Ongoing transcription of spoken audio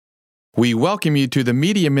We welcome you to the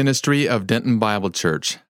media ministry of Denton Bible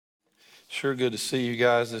Church. Sure good to see you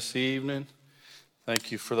guys this evening.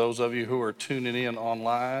 Thank you for those of you who are tuning in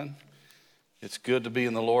online. It's good to be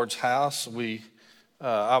in the Lord's house.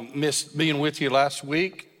 I missed being with you last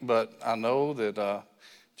week, but I know that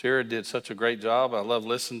Jared did such a great job. I love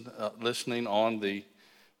listening on the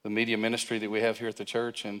media ministry that we have here at the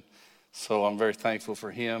church, and so I'm very thankful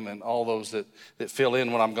for him and all those that fill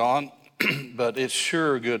in when I'm gone. But it's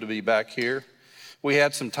sure good to be back here. We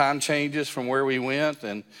had some time changes from where we went,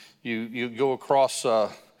 and you go across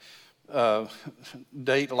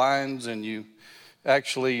date lines, and you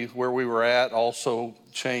actually, where we were at, also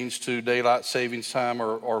changed to daylight savings time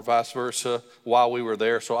or vice versa while we were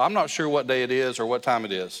there. So I'm not sure what day it is or what time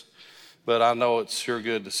it is, but I know it's sure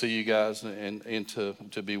good to see you guys and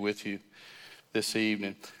to be with you this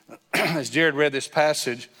evening. As Jared read this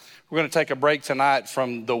passage, we're going to take a break tonight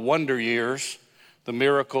from the wonder years, the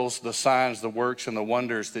miracles, the signs, the works, and the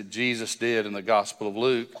wonders that Jesus did in the Gospel of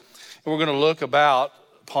Luke. And we're going to look about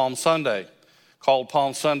Palm Sunday, called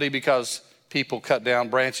Palm Sunday because people cut down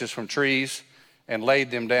branches from trees and laid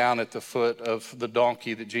them down at the foot of the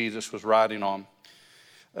donkey that Jesus was riding on.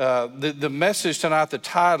 The message tonight, the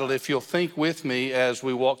title, if you'll think with me as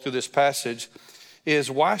we walk through this passage, is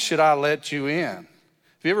Why Should I Let You In?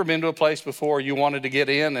 Have you ever been to a place before you wanted to get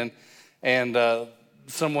in and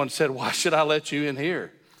someone said, why should I let you in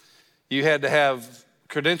here? You had to have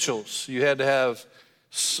credentials. You had to have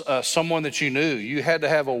someone that you knew. You had to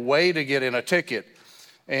have a way to get in, a ticket.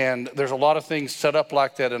 And there's a lot of things set up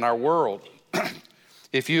like that in our world.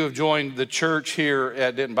 If you have joined the church here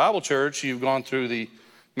at Denton Bible Church, you've gone through the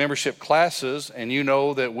membership classes, and you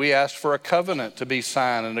know that we asked for a covenant to be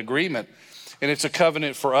signed, an agreement. And it's a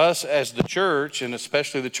covenant for us as the church, and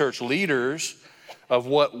especially the church leaders, of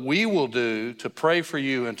what we will do to pray for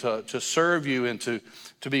you and to serve you and to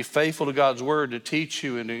be faithful to God's word, to teach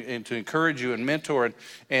you and to encourage you and mentor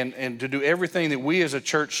and to do everything that we as a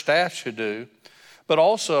church staff should do. But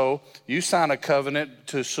also, you sign a covenant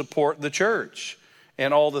to support the church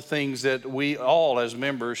and all the things that we all as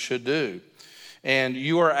members should do. And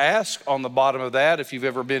you are asked on the bottom of that, if you've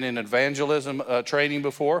ever been in evangelism training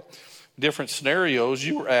before, different scenarios,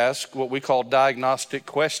 you were asked what we call diagnostic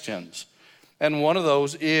questions. And one of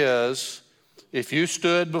those is, if you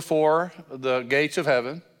stood before the gates of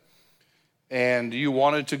heaven and you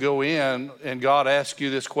wanted to go in and God asked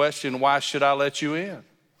you this question, why should I let you in?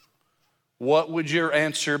 What would your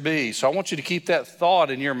answer be? So I want you to keep that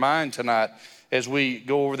thought in your mind tonight as we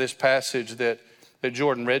go over this passage that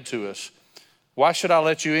Jordan read to us. Why should I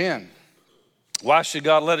let you in? Why should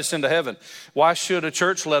God let us into heaven? Why should a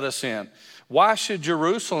church let us in? Why should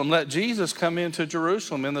Jerusalem let Jesus come into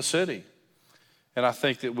Jerusalem in the city? And I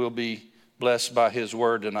think that we'll be blessed by his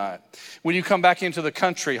word tonight. When you come back into the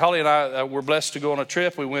country, Holly and I were blessed to go on a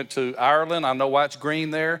trip. We went to Ireland. I know why it's green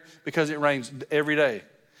there, because it rains every day.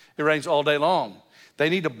 It rains all day long. They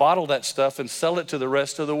need to bottle that stuff and sell it to the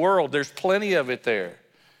rest of the world. There's plenty of it there.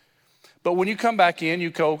 But when you come back in, you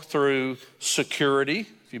go through security.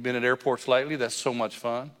 If you've been at airports lately, that's so much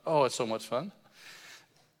fun. Oh, it's so much fun.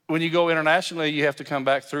 When you go internationally, you have to come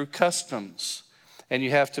back through customs, and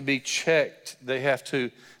you have to be checked. You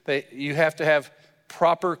have to have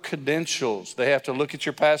proper credentials. They have to look at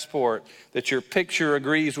your passport, that your picture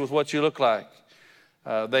agrees with what you look like.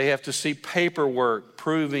 They have to see paperwork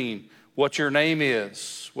proving what your name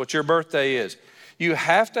is, what your birthday is. You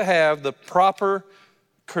have to have the proper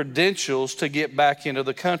credentials to get back into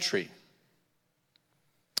the country.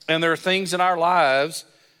 And there are things in our lives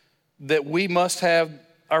that we must have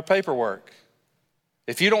our paperwork.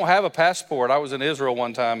 If you don't have a passport, I was in Israel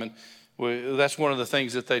one time, and that's one of the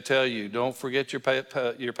things that they tell you. Don't forget your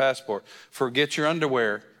passport. Forget your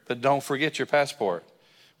underwear, but don't forget your passport.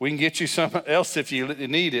 We can get you something else if you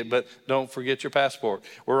need it, but don't forget your passport.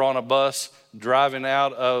 We're on a bus driving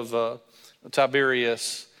out of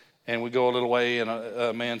Tiberias, and we go a little way, and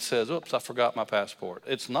a man says, oops, I forgot my passport.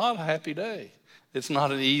 It's not a happy day. It's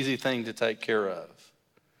not an easy thing to take care of.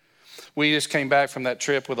 We just came back from that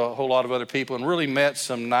trip with a whole lot of other people and really met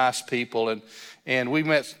some nice people. And we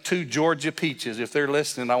met two Georgia peaches. If they're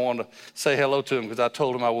listening, I want to say hello to them because I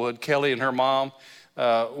told them I would. Kelly and her mom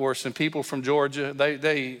were some people from Georgia.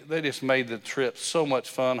 They just made the trip so much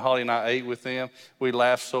fun. Holly and I ate with them. We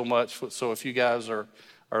laughed so much. So if you guys are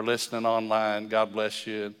listening online, God bless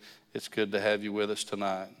you. And it's good to have you with us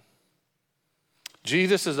tonight.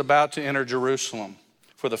 Jesus is about to enter Jerusalem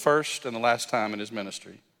for the first and the last time in his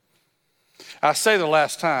ministry. I say the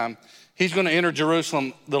last time, he's going to enter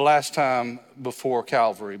Jerusalem the last time before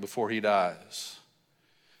Calvary, before he dies.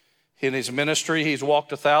 In his ministry, he's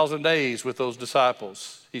walked 1,000 days with those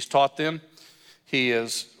disciples. He's taught them. He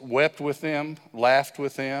has wept with them, laughed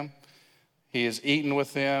with them. He has eaten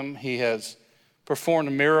with them. He has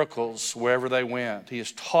performed miracles wherever they went. He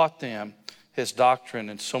has taught them his doctrine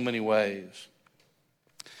in so many ways.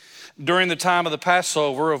 During the time of the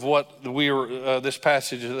Passover, of what this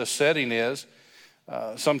passage, the setting is,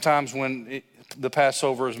 sometimes when the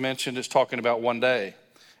Passover is mentioned, it's talking about one day.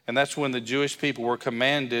 And that's when the Jewish people were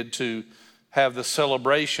commanded to have the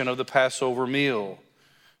celebration of the Passover meal.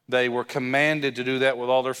 They were commanded to do that with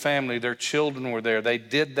all their family. Their children were there. They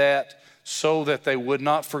did that so that they would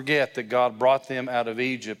not forget that God brought them out of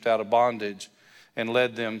Egypt, out of bondage, and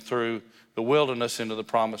led them through the wilderness into the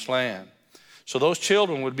promised land. So those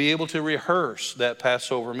children would be able to rehearse that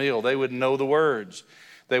Passover meal. They would know the words.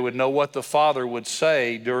 They would know what the Father would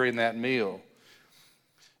say during that meal.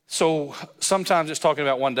 So sometimes it's talking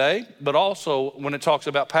about one day, but also when it talks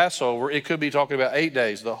about Passover, it could be talking about 8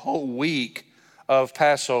 days, the whole week of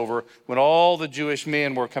Passover, when all the Jewish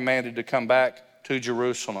men were commanded to come back to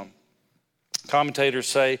Jerusalem. Commentators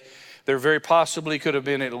say there very possibly could have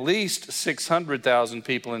been at least 600,000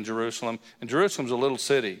 people in Jerusalem, and Jerusalem's a little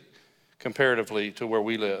city comparatively to where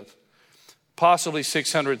we live. Possibly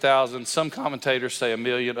 600,000. Some commentators say 1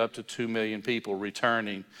 million up to 2 million people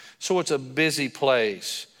returning. So it's a busy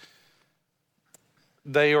place.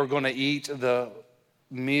 They are going to eat the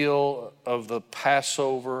meal of the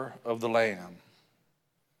Passover of the Lamb.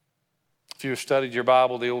 If you've studied your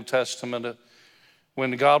Bible, the Old Testament,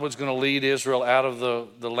 when God was going to lead Israel out of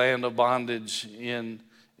the land of bondage in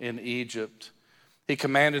Egypt, he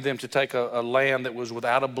commanded them to take a lamb that was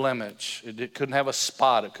without a blemish. It couldn't have a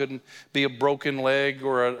spot. It couldn't be a broken leg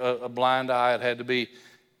or a blind eye. It had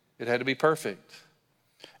to be perfect.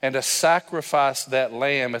 And to sacrifice that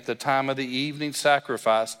lamb at the time of the evening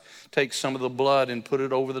sacrifice, take some of the blood and put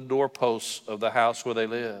it over the doorposts of the house where they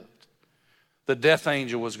lived. The death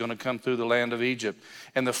angel was going to come through the land of Egypt.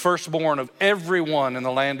 And the firstborn of everyone in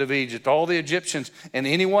the land of Egypt, all the Egyptians and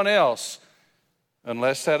anyone else,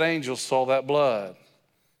 unless that angel saw that blood,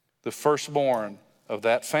 the firstborn of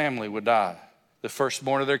that family would die. The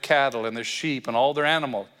firstborn of their cattle and their sheep and all their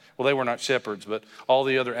animals. Well, they were not shepherds, but all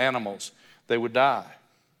the other animals, they would die.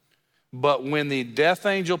 But when the death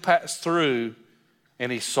angel passed through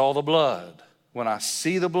and he saw the blood, when I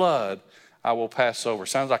see the blood, I will pass over.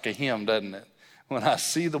 Sounds like a hymn, doesn't it? When I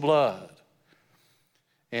see the blood.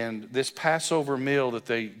 And this Passover meal that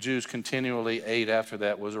the Jews continually ate after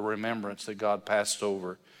that was a remembrance that God passed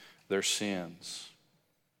over their sins.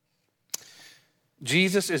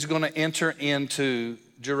 Jesus is going to enter into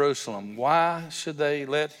Jerusalem. Why should they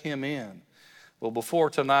let him in? Well, before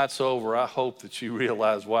tonight's over, I hope that you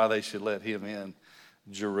realize why they should let him in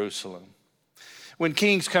Jerusalem. When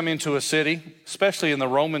kings come into a city, especially in the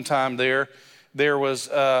Roman time there was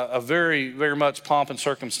a very, very much pomp and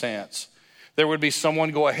circumstance. There would be someone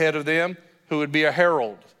go ahead of them who would be a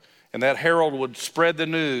herald. And that herald would spread the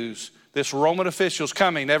news. This Roman official's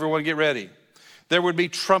coming. Everyone get ready. There would be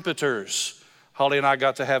trumpeters. Holly and I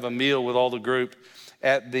got to have a meal with all the group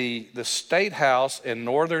at the State House in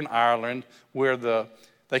Northern Ireland where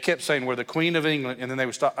they kept saying we're the Queen of England, and then they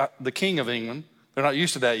would stop, the King of England. They're not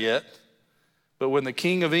used to that yet. But when the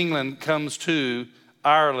King of England comes to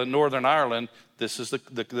Ireland, Northern Ireland, this is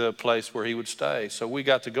the place where he would stay. So we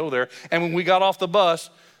got to go there. And when we got off the bus,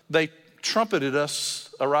 they trumpeted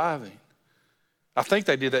us arriving. I think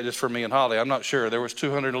they did that just for me and Holly. I'm not sure. There was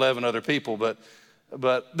 211 other people, but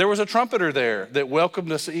there was a trumpeter there that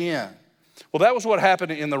welcomed us in. Well, that was what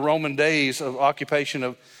happened in the Roman days of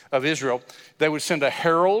occupation of Israel. They would send a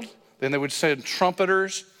herald, then they would send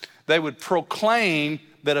trumpeters. They would proclaim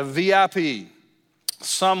that a VIP,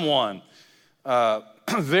 someone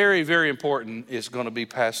very, very important is going to be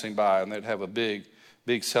passing by, and they'd have a big,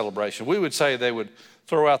 big celebration. We would say they would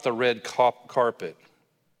throw out the red carpet.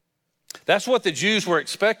 That's what the Jews were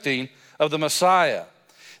expecting of the Messiah.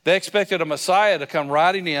 They expected a Messiah to come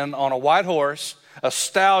riding in on a white horse, a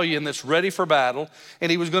stallion that's ready for battle,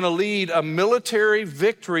 and he was going to lead a military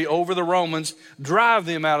victory over the Romans, drive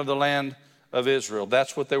them out of the land of Israel.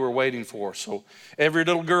 That's what they were waiting for. So every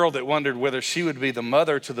little girl that wondered whether she would be the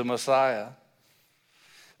mother to the Messiah,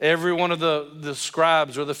 every one of the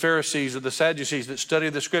scribes or the Pharisees or the Sadducees that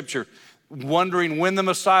studied the scripture, wondering when the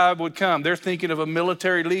Messiah would come, they're thinking of a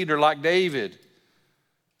military leader like David,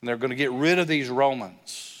 and they're going to get rid of these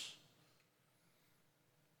Romans.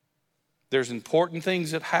 There's important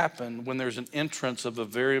things that happen when there's an entrance of a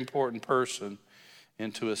very important person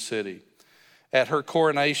into a city. At her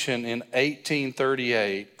coronation in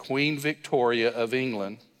 1838, Queen Victoria of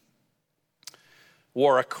England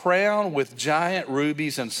wore a crown with giant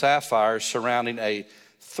rubies and sapphires surrounding a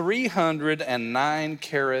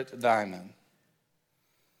 309-carat diamond.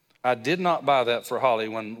 I did not buy that for Holly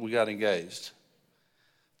when we got engaged.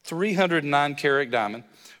 309-carat diamond.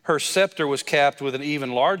 Her scepter was capped with an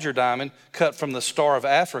even larger diamond cut from the Star of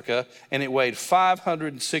Africa, and it weighed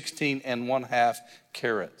 516 and 1/2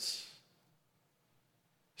 carats.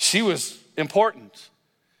 She was important,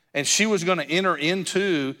 and she was going to enter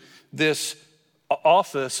into this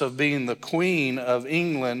office of being the Queen of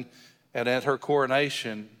England, and at her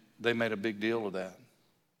coronation, they made a big deal of that.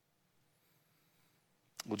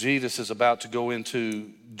 Well, Jesus is about to go into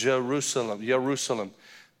Jerusalem. You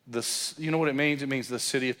know what it means? It means the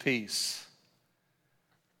city of peace.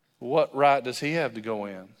 What right does he have to go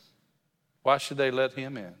in? Why should they let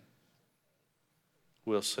him in?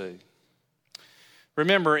 We'll see.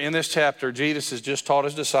 Remember, in this chapter, Jesus has just taught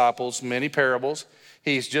his disciples many parables.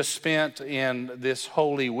 He's just spent in this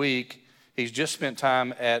Holy Week, he's just spent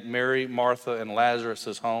time at Mary, Martha, and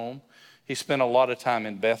Lazarus' home. He spent a lot of time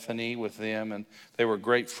in Bethany with them, and they were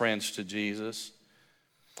great friends to Jesus.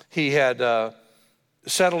 He had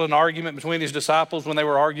settled an argument between his disciples when they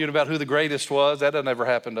were arguing about who the greatest was. That doesn't ever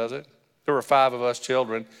happen, does it? There were 5 of us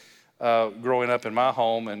children growing up in my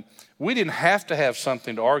home, and we didn't have to have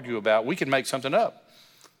something to argue about. We could make something up.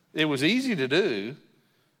 It was easy to do,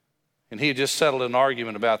 and he had just settled an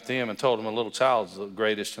argument about them and told them a little child's the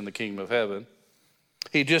greatest in the kingdom of heaven.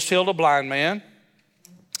 He just healed a blind man,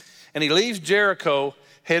 and he leaves Jericho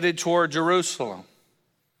headed toward Jerusalem.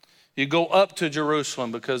 You go up to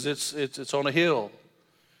Jerusalem because it's on a hill.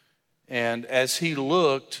 And as he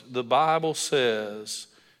looked, the Bible says,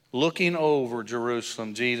 looking over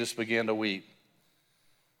Jerusalem, Jesus began to weep.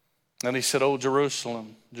 And he said, "Oh,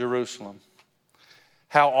 Jerusalem, Jerusalem,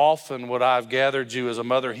 how often would I have gathered you as a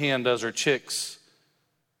mother hen does her chicks,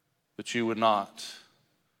 but you would not."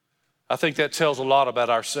 I think that tells a lot about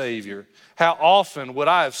our Savior. How often would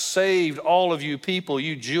I have saved all of you people,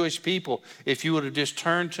 you Jewish people, if you would have just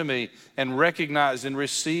turned to me and recognized and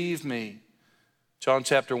received me? John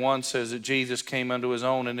chapter 1 says that Jesus came unto his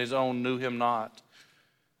own, and his own knew him not.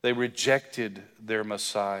 They rejected their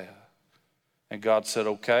Messiah. And God said,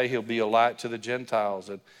 okay, he'll be a light to the Gentiles.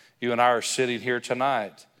 And you and I are sitting here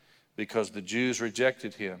tonight because the Jews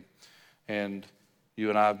rejected him. And you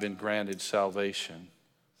and I have been granted salvation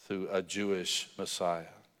through a Jewish Messiah.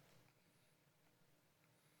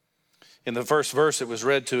 In the first verse that was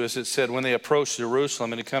read to us, it said, when they approached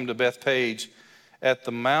Jerusalem and had come to Bethphage at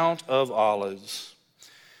the Mount of Olives.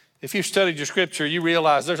 If you've studied your scripture, you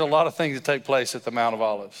realize there's a lot of things that take place at the Mount of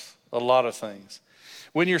Olives. A lot of things.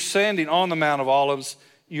 When you're standing on the Mount of Olives,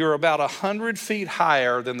 you're about 100 feet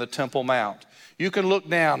higher than the Temple Mount. You can look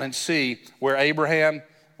down and see where Abraham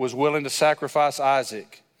was willing to sacrifice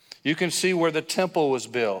Isaac. You can see where the temple was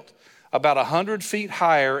built. About 100 feet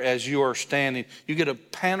higher as you are standing, you get a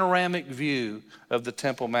panoramic view of the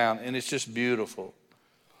Temple Mount, and it's just beautiful.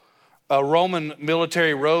 A Roman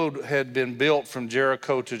military road had been built from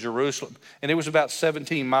Jericho to Jerusalem, and it was about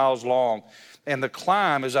 17 miles long. And the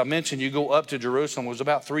climb, as I mentioned, you go up to Jerusalem, was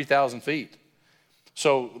about 3,000 feet.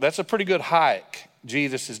 So that's a pretty good hike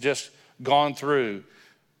Jesus has just gone through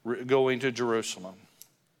going to Jerusalem.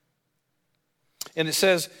 And it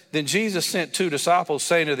says, then Jesus sent 2 disciples,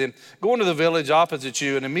 saying to them, go into the village opposite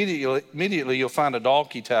you, and immediately you'll find a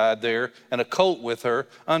donkey tied there and a colt with her.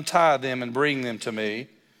 Untie them and bring them to me.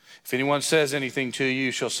 If anyone says anything to you,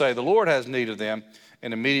 you shall say, the Lord has need of them,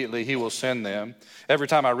 and immediately he will send them. Every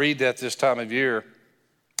time I read that this time of year,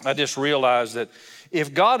 I just realize that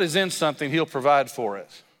if God is in something, he'll provide for it.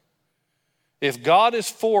 If God is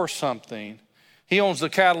for something, he owns the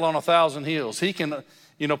cattle on 1,000 hills. He can,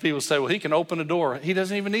 people say, well, he can open a door. He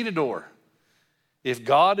doesn't even need a door. If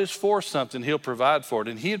God is for something, he'll provide for it.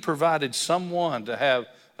 And he had provided someone to have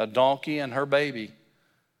a donkey and her baby,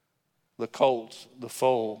 the colt, the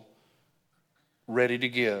foal, ready to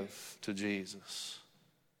give to Jesus.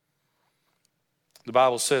 The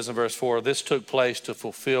Bible says in verse 4, this took place to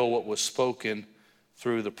fulfill what was spoken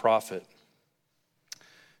through the prophet.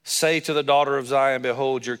 Say to the daughter of Zion,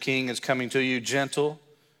 behold, your king is coming to you, gentle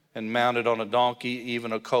and mounted on a donkey,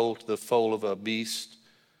 even a colt, the foal of a beast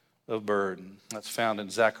of burden. That's found in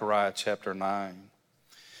Zechariah chapter 9.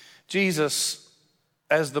 Jesus,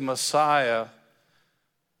 as the Messiah,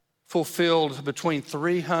 fulfilled between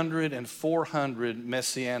 300 and 400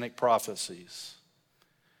 messianic prophecies.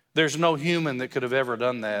 There's no human that could have ever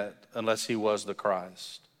done that unless he was the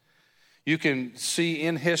Christ. You can see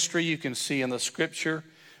in history, you can see in the scripture,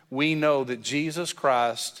 we know that Jesus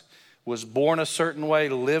Christ was born a certain way,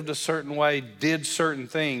 lived a certain way, did certain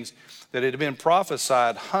things that had been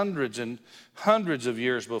prophesied hundreds and hundreds of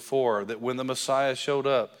years before, that when the Messiah showed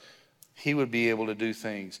up, he would be able to do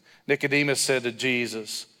things. Nicodemus said to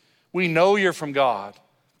Jesus, we know you're from God,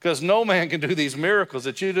 because no man can do these miracles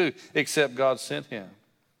that you do except God sent him.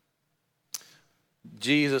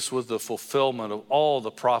 Jesus was the fulfillment of all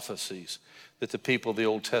the prophecies that the people of the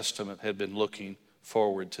Old Testament had been looking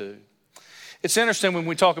forward to. It's interesting when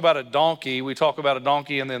we talk about a donkey, we talk about a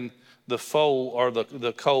donkey and then the foal or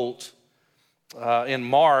the colt. In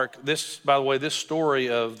Mark, by the way, this story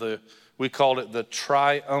of we called it the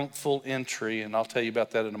triumphal entry, and I'll tell you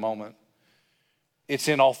about that in a moment. It's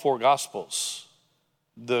in all four Gospels.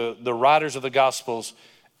 The writers of the Gospels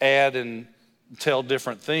add and tell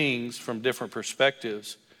different things from different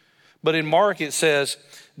perspectives. But in Mark it says,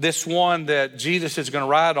 this one that Jesus is going to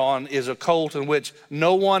ride on is a colt in which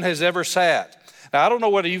no one has ever sat. Now, I don't know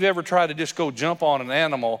whether you've ever tried to just go jump on an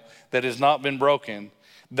animal that has not been broken.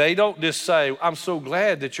 They don't just say, I'm so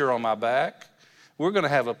glad that you're on my back. We're going to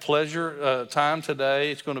have a pleasure time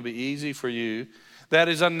today. It's going to be easy for you. That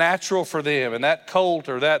is unnatural for them. And that colt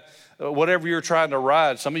or that whatever you're trying to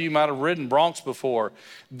ride, some of you might have ridden broncs before,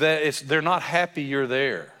 they're not happy you're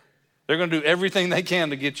there. They're going to do everything they can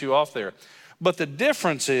to get you off there. But the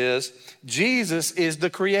difference is Jesus is the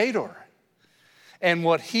creator. And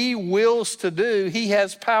what he wills to do, he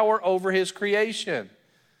has power over his creation.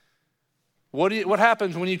 What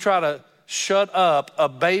happens when you try to shut up a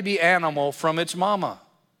baby animal from its mama?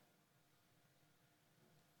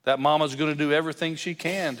 That mama's going to do everything she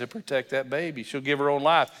can to protect that baby. She'll give her own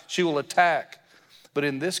life. She will attack. But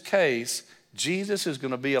in this case, Jesus is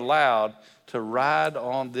going to be allowed to ride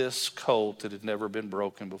on this colt that had never been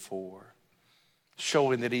broken before,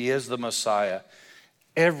 showing that he is the Messiah.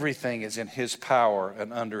 Everything is in his power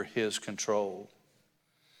and under his control.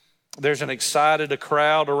 There's a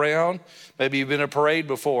crowd around. Maybe you've been in a parade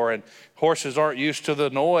before and horses aren't used to the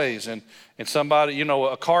noise and somebody,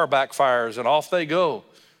 a car backfires and off they go.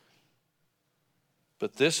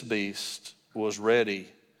 But this beast was ready.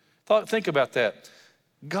 Think about that.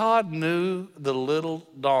 God knew the little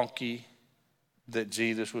donkey that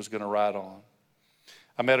Jesus was going to ride on.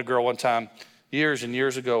 I met a girl one time years and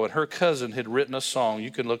years ago, and her cousin had written a song.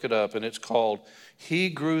 You can look it up, and it's called He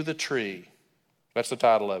Grew the Tree. That's the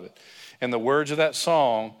title of it. And the words of that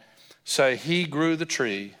song say, he grew the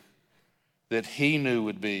tree that he knew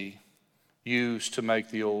would be used to make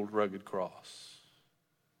the old rugged cross.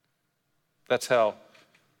 That's how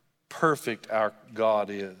perfect our God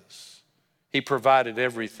is. He provided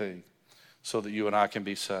everything so that you and I can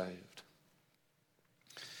be saved.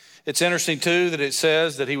 It's interesting, too, that it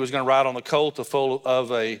says that he was going to ride on the colt, the foal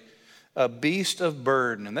of a beast of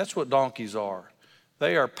burden. And that's what donkeys are.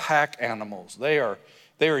 They are pack animals. They are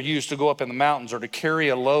used to go up in the mountains or to carry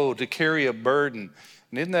a load, to carry a burden.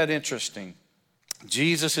 And isn't that interesting?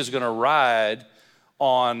 Jesus is going to ride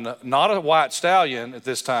on not a white stallion at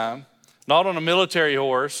this time, not on a military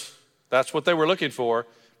horse. That's what they were looking for.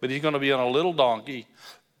 But he's going to be on a little donkey,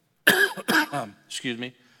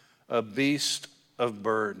 a beast of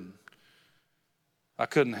burden. I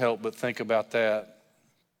couldn't help but think about that.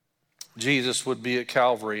 Jesus would be at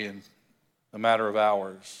Calvary in a matter of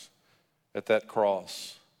hours at that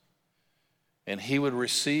cross. And he would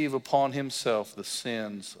receive upon himself the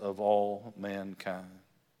sins of all mankind.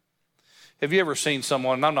 Have you ever seen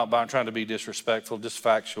someone, and I'm not trying to be disrespectful, just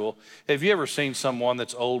factual. Have you ever seen someone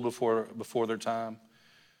that's old before their time?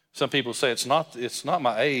 Some people say it's not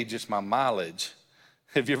my age, it's my mileage.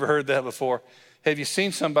 Have you ever heard that before? Have you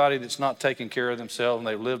seen somebody that's not taking care of themselves and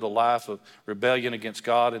they've lived a life of rebellion against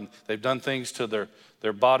God and they've done things to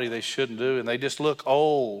their body they shouldn't do and they just look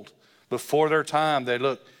old before their time? They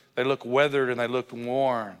look weathered and they look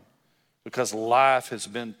worn because life has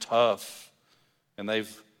been tough and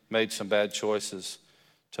they've made some bad choices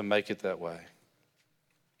to make it that way.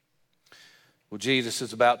 Well, Jesus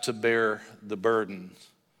is about to bear the burden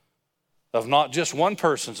of not just one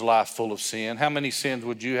person's life full of sin. How many sins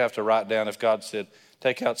would you have to write down if God said,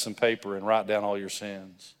 take out some paper and write down all your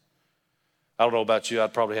sins? I don't know about you,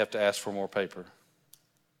 I'd probably have to ask for more paper.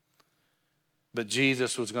 But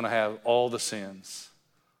Jesus was going to have all the sins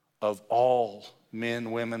of all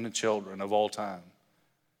men, women, and children of all time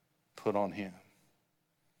put on him.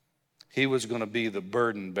 He was going to be the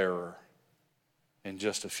burden bearer in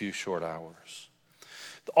just a few short hours.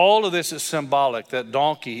 All of this is symbolic. That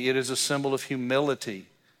donkey, it is a symbol of humility.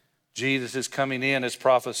 Jesus is coming in as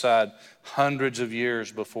prophesied hundreds of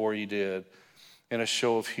years before he did in a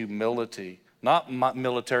show of humility, not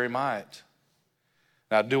military might.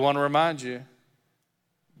 Now, I do want to remind you,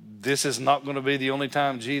 this is not going to be the only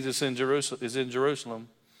time Jesus is in Jerusalem.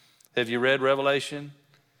 Have you read Revelation?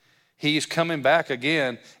 He's coming back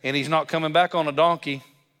again, and he's not coming back on a donkey.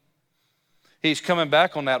 He's coming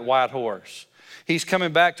back on that white horse. He's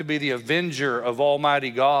coming back to be the avenger of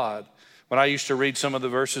Almighty God. When I used to read some of the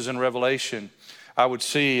verses in Revelation, I would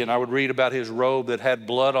see and I would read about his robe that had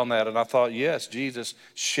blood on that. And I thought, yes, Jesus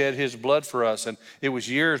shed his blood for us. And it was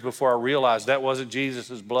years before I realized that wasn't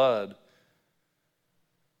Jesus' blood.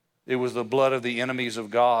 It was the blood of the enemies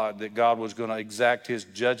of God, that God was going to exact his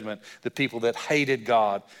judgment. The people that hated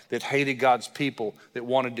God, that hated God's people, that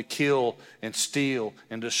wanted to kill and steal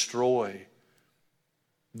and destroy.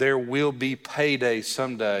 There will be payday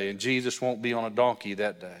someday, and Jesus won't be on a donkey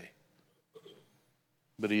that day.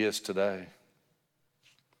 But he is today.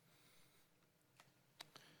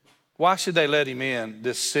 Why should they let him in,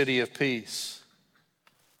 this city of peace?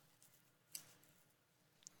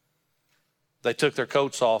 They took their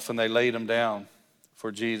coats off and they laid them down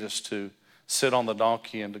for Jesus to sit on the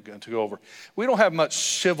donkey and to go over. We don't have much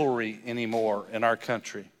chivalry anymore in our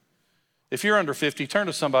country. If you're under 50, turn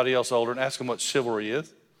to somebody else older and ask them what chivalry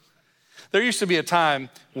is. There used to be a time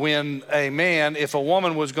when a man, if a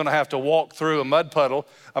woman was going to have to walk through a mud puddle,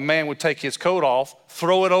 a man would take his coat off,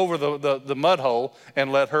 throw it over the mud hole,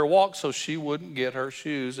 and let her walk so she wouldn't get her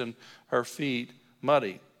shoes and her feet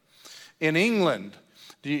muddy. In England,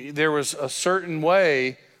 there was a certain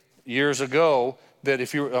way years ago that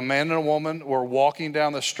if a man and a woman were walking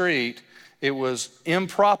down the street, it was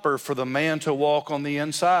improper for the man to walk on the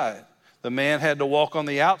inside. The man had to walk on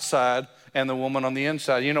the outside and the woman on the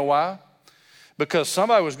inside. You know why? Because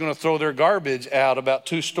somebody was going to throw their garbage out about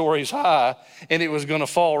 2 stories high and it was going to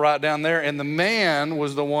fall right down there, and the man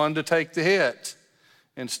was the one to take the hit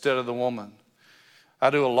instead of the woman. I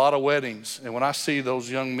do a lot of weddings, and when I see those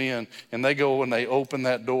young men and they go and they open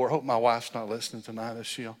that door, I hope my wife's not listening tonight, is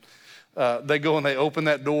she? They go and they open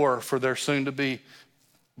that door for their soon-to-be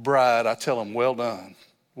bride, I tell them, well done,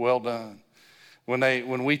 well done.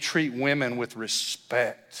 When we treat women with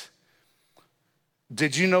respect.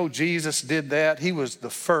 Did you know Jesus did that? He was the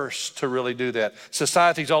first to really do that.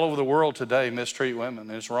 Societies all over the world today mistreat women.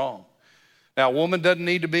 It's wrong. Now, a woman doesn't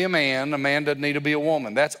need to be a man doesn't need to be a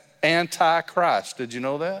woman. That's anti-Christ. Did you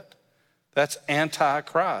know that? That's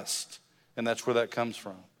anti-Christ, and that's where that comes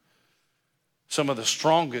from. Some of the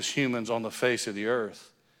strongest humans on the face of the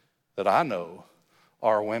earth that I know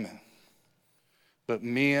are women. But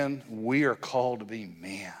men, we are called to be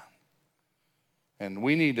men. And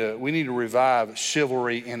we need to revive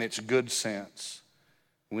chivalry in its good sense.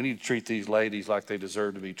 We need to treat these ladies like they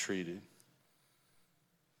deserve to be treated.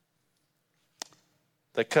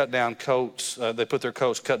 They cut down coats. They put their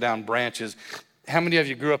coats, cut down branches. How many of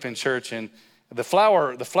you grew up in church? And the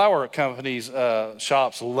flower companies'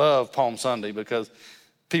 shops love Palm Sunday because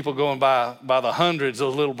people going by the hundreds,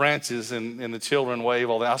 those little branches, and the children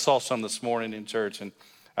wave all that. I saw some this morning in church, and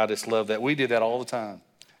I just love that. We did that all the time,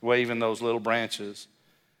 waving those little branches.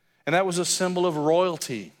 And that was a symbol of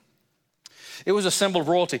royalty. It was a symbol of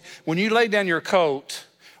royalty. When you laid down your coat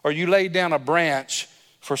or you laid down a branch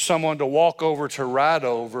for someone to walk over, to ride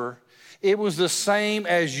over, it was the same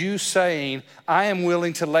as you saying, I am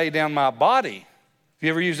willing to lay down my body. Have you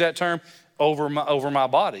ever used that term? Over my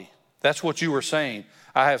body. That's what you were saying.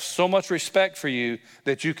 I have so much respect for you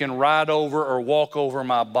that you can ride over or walk over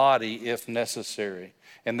my body if necessary.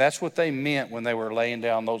 And that's what they meant when they were laying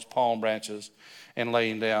down those palm branches and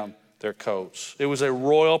laying down their coats. It was a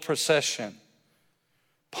royal procession,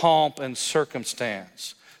 pomp and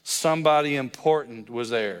circumstance. Somebody important was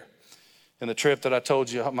there. And the trip that I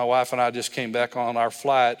told you, my wife and I just came back on, our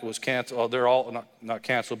flight was canceled. Oh, they're all not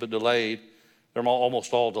canceled, but delayed. They're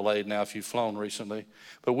almost all delayed now if you've flown recently.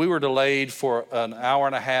 But we were delayed for an hour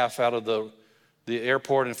and a half out of the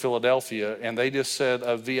airport in Philadelphia, and they just said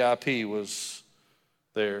a VIP was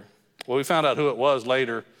there. Well, we found out who it was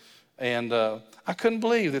later, and I couldn't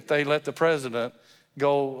believe that they let the president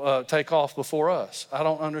go take off before us. I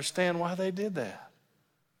don't understand why they did that.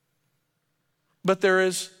 But there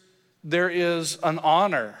is an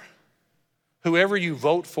honor. Whoever you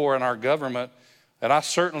vote for in our government, and I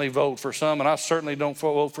certainly vote for some, and I certainly don't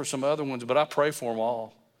vote for some other ones, but I pray for them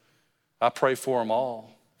all. I pray for them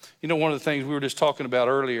all. You know, one of the things we were just talking about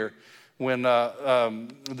earlier, when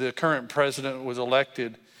the current president was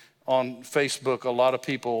elected, on Facebook, a lot of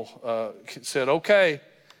people said, okay,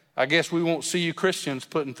 I guess we won't see you Christians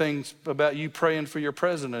putting things about you praying for your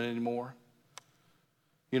president anymore.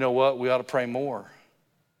 You know what? We ought to pray more.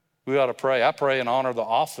 We ought to pray. I pray and honor the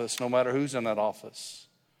office no matter who's in that office.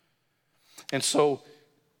 And so,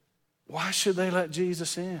 why should they let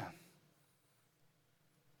Jesus in?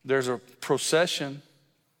 There's a procession,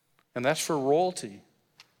 and that's for royalty.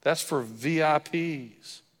 That's for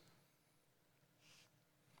VIPs.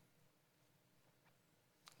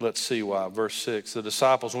 Let's see why. Verse 6, the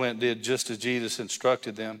disciples went and did just as Jesus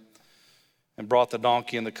instructed them and brought the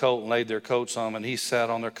donkey and the colt and laid their coats on him, and he sat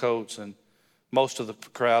on their coats. And most of the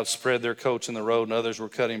crowd spread their coats in the road, and others were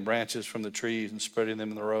cutting branches from the trees and spreading them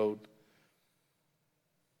in the road.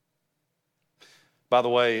 By the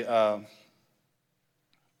way,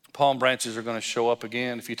 palm branches are going to show up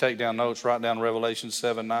again. If you take down notes, write down Revelation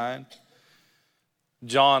 7:9.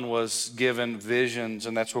 John was given visions,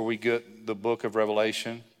 and that's where we get the book of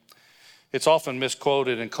Revelation. It's often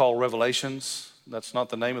misquoted and called Revelations. That's not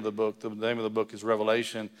the name of the book. The name of the book is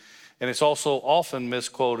Revelation. And it's also often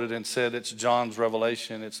misquoted and said it's John's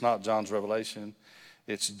revelation. It's not John's revelation.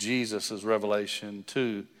 It's Jesus' revelation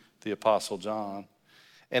to the Apostle John.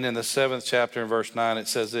 And in the 7th chapter in verse 9, it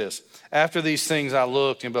says this: after these things I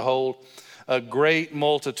looked, and behold, a great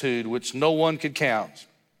multitude which no one could count,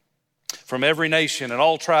 from every nation and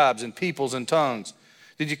all tribes and peoples and tongues.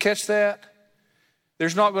 Did you catch that?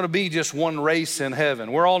 There's not going to be just one race in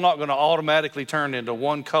heaven. We're all not going to automatically turn into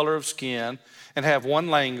one color of skin and have one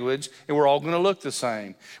language, and we're all going to look the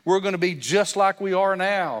same. We're going to be just like we are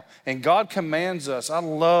now. And God commands us. I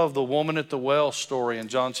love the woman at the well story in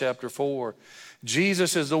John chapter 4.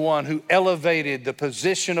 Jesus is the one who elevated the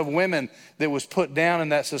position of women that was put down in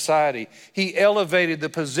that society. He elevated the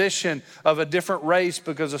position of a different race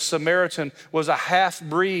because a Samaritan was a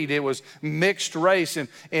half-breed. It was mixed race.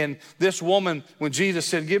 And this woman, when Jesus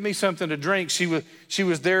said, give me something to drink, she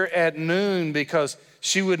was there at noon because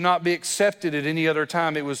she would not be accepted at any other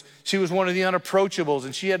time. She was one of the unapproachables,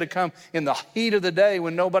 and she had to come in the heat of the day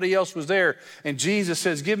when nobody else was there. And Jesus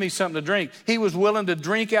says, give me something to drink. He was willing to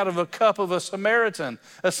drink out of a cup of a Samaritan.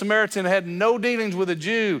 A Samaritan had no dealings with a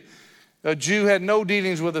Jew. A Jew had no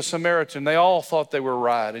dealings with a Samaritan. They all thought they were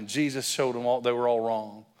right, and Jesus showed them they were all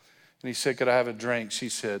wrong. And he said, could I have a drink? She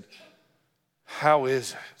said, how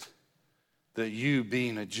is it that you,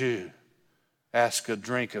 being a Jew, ask a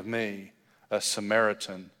drink of me, a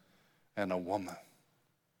Samaritan and a woman?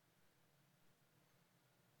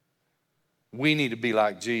 We need to be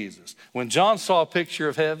like Jesus. When John saw a picture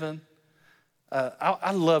of heaven,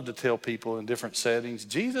 I love to tell people in different settings,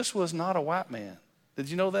 Jesus was not a white man. Did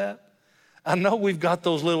you know that? I know we've got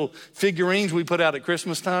those little figurines we put out at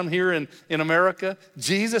Christmas time here in America.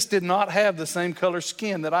 Jesus did not have the same color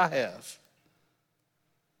skin that I have.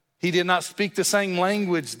 He did not speak the same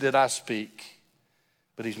language that I speak,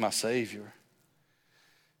 but he's my Savior.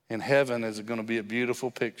 In heaven is going to be a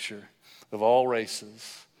beautiful picture of all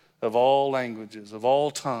races, of all languages, of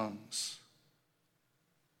all tongues,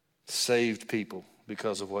 saved people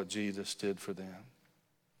because of what Jesus did for them.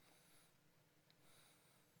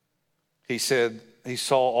 He said he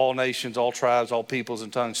saw all nations, all tribes, all peoples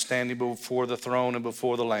and tongues standing before the throne and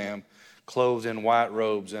before the Lamb, clothed in white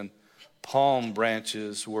robes, and palm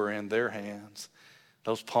branches were in their hands.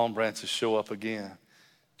 Those palm branches show up again.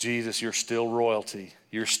 Jesus, you're still royalty.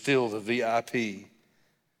 You're still the VIP.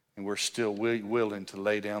 And we're still willing to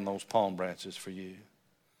lay down those palm branches for you.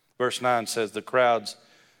 Verse 9 says, the crowds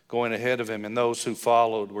going ahead of him and those who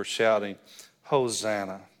followed were shouting,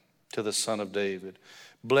 Hosanna to the Son of David.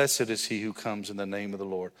 Blessed is he who comes in the name of the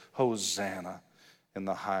Lord. Hosanna in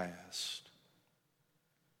the highest.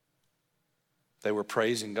 They were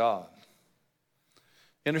praising God.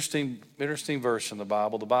 Interesting verse in the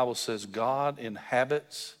Bible. The Bible says God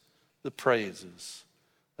inhabits the praises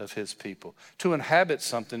of his people. To inhabit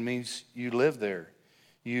something means you live there.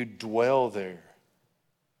 You dwell there.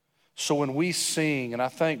 So when we sing, and I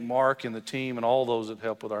thank Mark and the team and all those that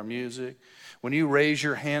help with our music, when you raise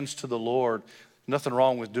your hands to the Lord, nothing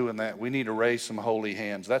wrong with doing that. We need to raise some holy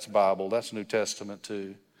hands. That's Bible. That's New Testament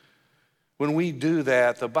too. When we do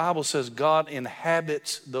that, the Bible says God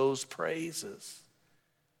inhabits those praises.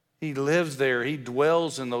 He lives there. He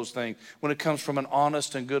dwells in those things when it comes from an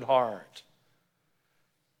honest and good heart.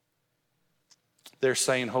 They're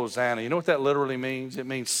saying Hosanna. You know what that literally means? It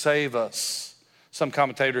means save us. Some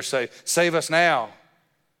commentators say, save us now.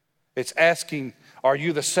 It's asking, are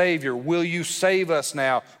you the Savior? Will you save us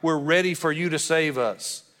now? We're ready for you to save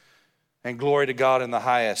us. And glory to God in the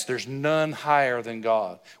highest. There's none higher than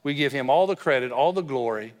God. We give him all the credit, all the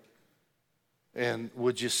glory. And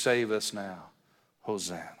would you save us now?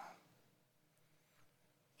 Hosanna.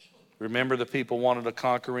 Remember, the people wanted a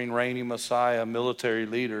conquering, reigning Messiah, a military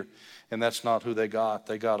leader, and that's not who they got.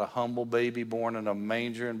 They got a humble baby born in a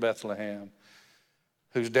manger in Bethlehem,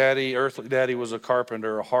 whose earthly daddy was a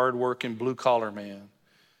carpenter, a hard-working blue-collar man,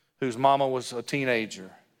 whose mama was a teenager,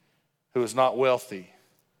 who was not wealthy.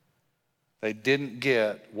 They didn't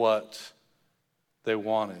get what they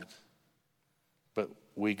wanted, but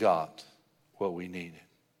we got what we needed.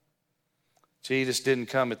 Jesus didn't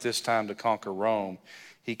come at this time to conquer Rome.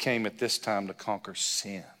 He came at this time to conquer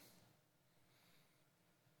sin.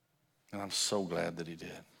 And I'm so glad that he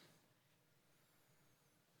did.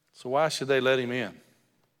 So why should they let him in?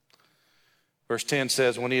 Verse 10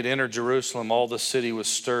 says, when he had entered Jerusalem, all the city was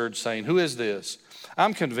stirred, saying, who is this?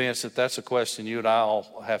 I'm convinced that that's a question you and I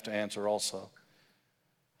all have to answer also.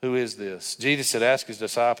 Who is this? Jesus had asked his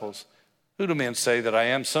disciples, who do men say that I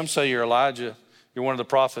am? Some say you're Elijah, you're one of the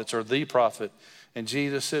prophets, or the prophet. And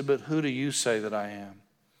Jesus said, but who do you say that I am?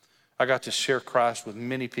 I got to share Christ with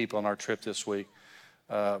many people on our trip this week.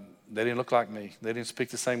 They didn't look like me. They didn't speak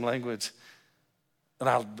the same language. And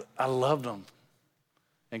I loved them.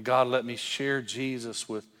 And God let me share Jesus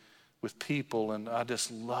with people, and I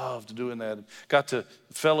just loved doing that. Got to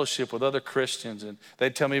fellowship with other Christians, and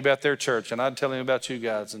they'd tell me about their church, and I'd tell them about you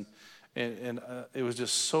guys. And it was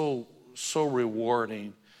just so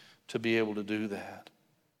rewarding to be able to do that.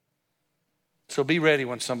 So be ready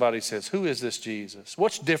when somebody says, who is this Jesus?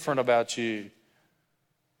 What's different about you?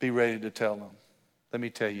 Be ready to tell them, let me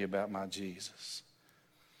tell you about my Jesus.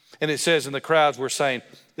 And it says in the crowds were saying,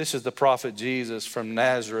 this is the prophet Jesus from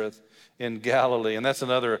Nazareth in Galilee. And that's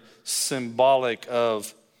another symbolic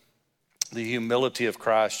of the humility of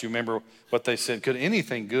Christ. You remember what they said, could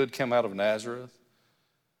anything good come out of Nazareth?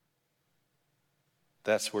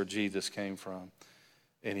 That's where Jesus came from.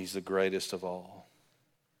 And he's the greatest of all.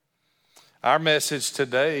 Our message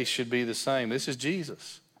today should be the same. This is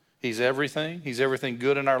Jesus. He's everything. He's everything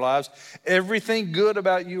good in our lives. Everything good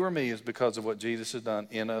about you or me is because of what Jesus has done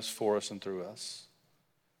in us, for us, and through us.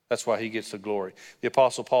 That's why he gets the glory. The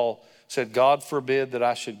Apostle Paul said, God forbid that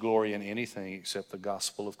I should glory in anything except the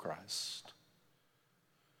gospel of Christ.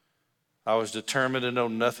 I was determined to know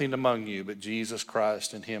nothing among you but Jesus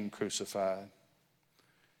Christ and him crucified.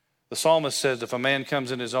 The psalmist says, if a man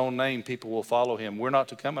comes in his own name, people will follow him. We're not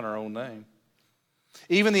to come in our own name.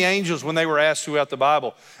 Even the angels, when they were asked throughout the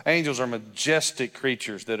Bible, angels are majestic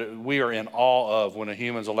creatures that we are in awe of when a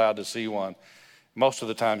human's allowed to see one. Most of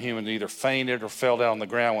the time, humans either fainted or fell down on the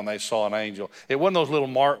ground when they saw an angel. It wasn't those little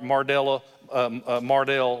Mardell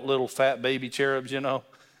little fat baby cherubs, you know.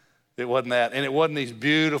 It wasn't that. And it wasn't these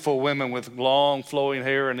beautiful women with long flowing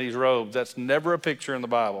hair and these robes. That's never a picture in the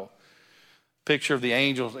Bible. Picture of the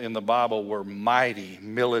angels in the Bible were mighty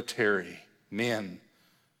military men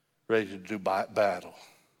ready to do battle.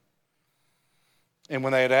 And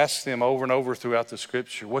when they had asked them over and over throughout the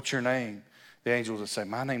scripture, what's your name? The angels would say,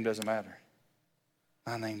 my name doesn't matter.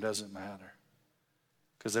 My name doesn't matter.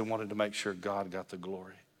 Because they wanted to make sure God got the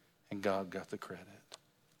glory and God got the credit.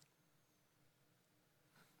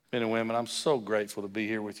 Men and women, I'm so grateful to be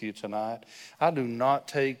here with you tonight. I do not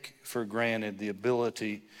take for granted the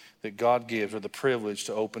ability that God gives or the privilege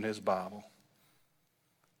to open his Bible.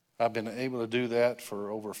 I've been able to do that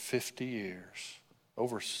for over 50 years,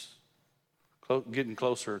 getting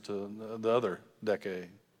closer to the other decade.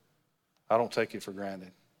 I don't take it for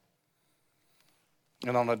granted.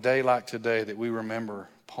 And on a day like today that we remember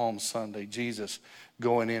Palm Sunday, Jesus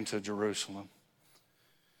going into Jerusalem,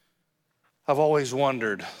 I've always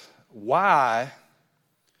wondered, why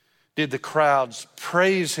did the crowds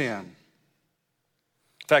praise him?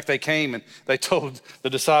 In fact, they came and they told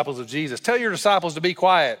the disciples of Jesus, tell your disciples to be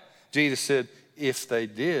quiet. Jesus said, if they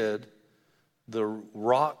did, the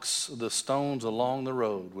rocks, the stones along the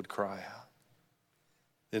road would cry out.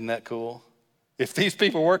 Isn't that cool? If these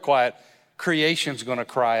people were quiet, creation's going to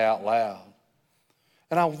cry out loud.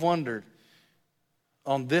 And I wondered,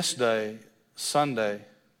 on this day, Sunday,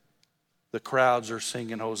 the crowds are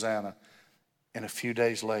singing Hosanna. And a few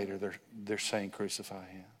days later, they're saying crucify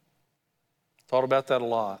him. Thought about that a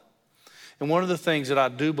lot. And one of the things that I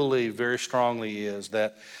do believe very strongly is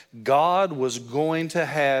that God was going to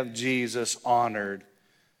have Jesus honored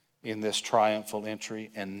in this triumphal entry,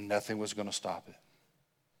 and nothing was going to stop it.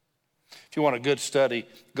 If you want a good study,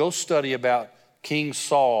 go study about King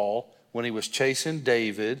Saul when he was chasing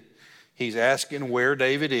David. He's asking where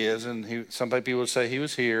David is, and some people would say he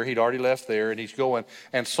was here. He'd already left there, and he's going.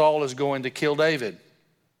 And Saul is going to kill David.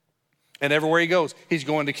 And everywhere he goes, he's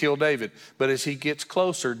going to kill David. But as he gets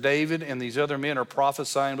closer, David and these other men are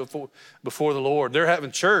prophesying before the Lord. They're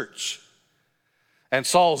having church. And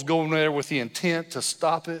Saul's going there with the intent to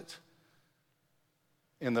stop it.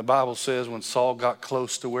 And the Bible says when Saul got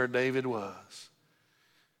close to where David was,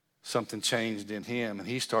 something changed in him, and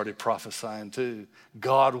he started prophesying too.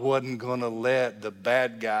 God wasn't going to let the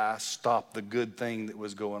bad guy stop the good thing that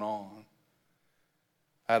was going on.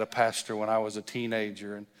 I had a pastor when I was a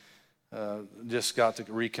teenager, and just got to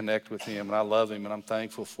reconnect with him, and I love him, and I'm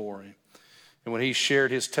thankful for him. And when he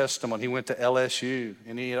shared his testimony, he went to LSU.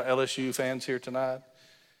 Any LSU fans here tonight?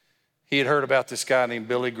 He had heard about this guy named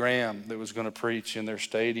Billy Graham that was going to preach in their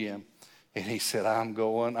stadium. And he said, I'm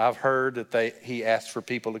going. I've heard that he asked for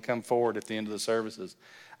people to come forward at the end of the services.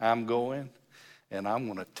 I'm going, and I'm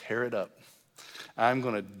going to tear it up. I'm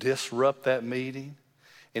going to disrupt that meeting.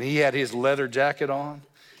 And he had his leather jacket on.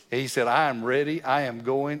 And he said, I am ready. I am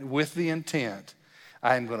going with the intent.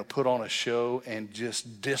 I am going to put on a show and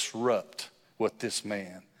just disrupt what this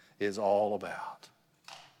man is all about.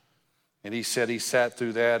 And he said he sat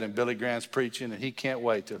through that, and Billy Graham's preaching, and he can't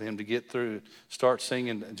wait till him to get through, start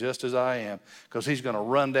singing Just As I Am, because he's going to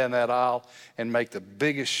run down that aisle and make the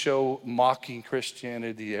biggest show mocking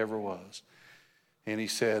Christianity ever was. And he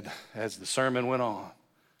said, as the sermon went on,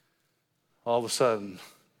 all of a sudden,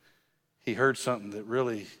 he heard something that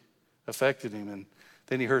really affected him, and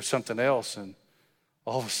then he heard something else, and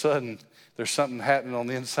all of a sudden, there's something happening on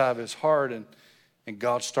the inside of his heart, and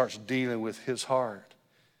God starts dealing with his heart.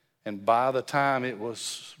 And by the time it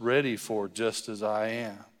was ready for Just As I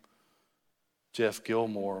Am, Jeff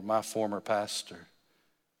Gilmore, my former pastor,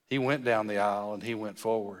 he went down the aisle and he went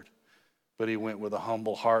forward, but he went with a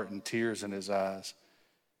humble heart and tears in his eyes.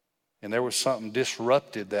 And there was something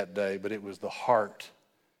disrupted that day, but it was the heart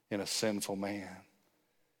in a sinful man.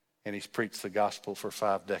 And he's preached the gospel for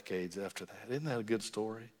 5 decades after that. Isn't that a good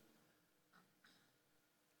story?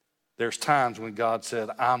 There's times when God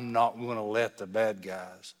said, I'm not going to let the bad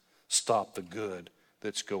guys stop the good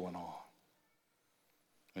that's going on.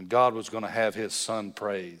 And God was going to have his son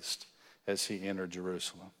praised as he entered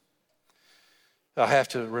Jerusalem. I have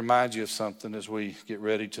to remind you of something as we get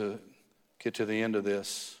ready to get to the end of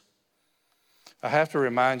this. I have to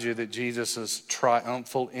remind you that Jesus'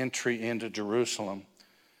 triumphal entry into Jerusalem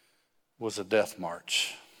was a death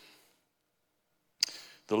march.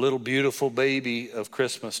 The little beautiful baby of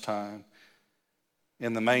Christmas time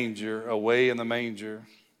in the manger, away in the manger,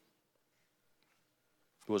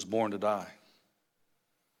 was born to die.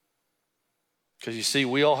 Because you see,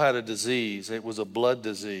 we all had a disease. It was a blood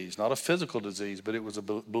disease, not a physical disease, but it was a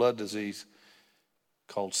blood disease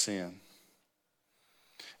called sin.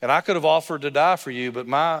 And I could have offered to die for you, but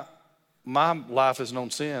my life has known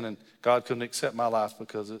sin, and God couldn't accept my life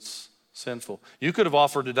because it's sinful. You could have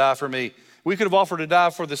offered to die for me. We could have offered to die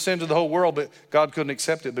for the sins of the whole world, but God couldn't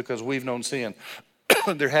accept it because we've known sin.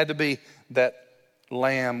 There had to be that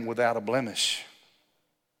lamb without a blemish.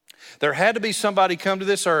 There had to be somebody come to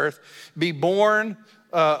this earth, be born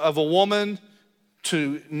of a woman,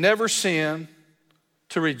 to never sin,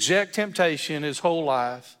 to reject temptation his whole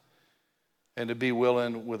life, and to be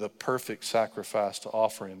willing with a perfect sacrifice to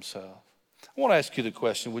offer himself. I want to ask you the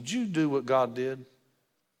question, would you do what God did?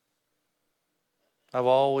 I've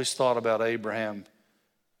always thought about Abraham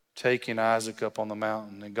taking Isaac up on the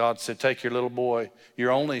mountain. And God said, take your little boy,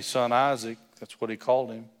 your only son Isaac, that's what he called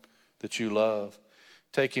him, that you love.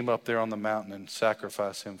 Take him up there on the mountain and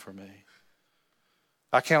sacrifice him for me.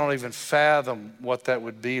 I cannot even fathom what that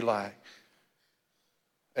would be like.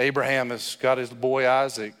 Abraham has got his boy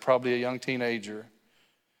Isaac, probably a young teenager,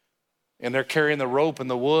 and they're carrying the rope and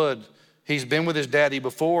the wood. He's been with his daddy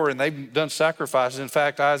before, and they've done sacrifices. In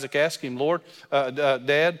fact, Isaac asked him, Lord,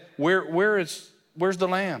 Dad, where's the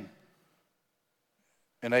lamb?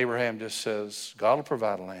 And Abraham just says, God will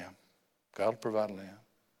provide a lamb. God will provide a lamb.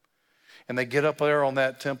 And they get up there on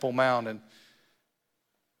that Temple Mount,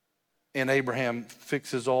 and Abraham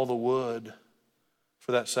fixes all the wood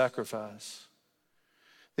for that sacrifice.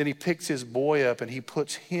 Then he picks his boy up and he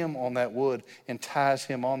puts him on that wood and ties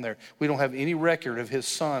him on there. We don't have any record of his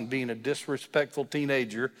son being a disrespectful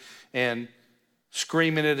teenager and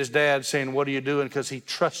screaming at his dad saying, what are you doing? Because he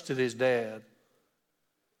trusted his dad.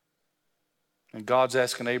 And God's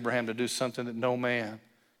asking Abraham to do something that no man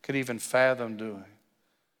could even fathom doing.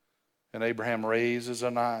 And Abraham raises a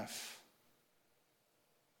knife.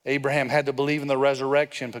 Abraham had to believe in the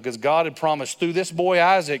resurrection because God had promised through this boy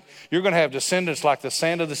Isaac, you're going to have descendants like the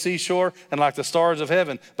sand of the seashore and like the stars of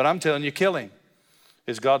heaven. But I'm telling you, kill him.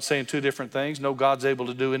 Is God saying two different things? No, God's able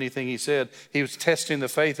to do anything he said. He was testing the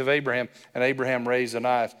faith of Abraham, and Abraham raised a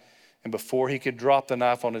knife. And before he could drop the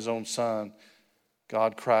knife on his own son,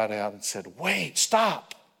 God cried out and said, wait,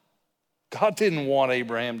 stop. God didn't want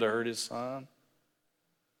Abraham to hurt his son.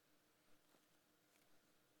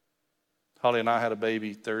 Holly and I had a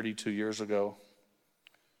baby 32 years ago.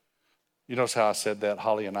 You notice how I said that?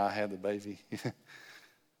 Holly and I had the baby.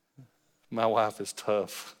 My wife is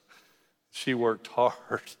tough. She worked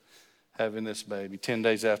hard having this baby. 10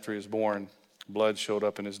 days after he was born, blood showed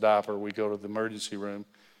up in his diaper. We go to the emergency room,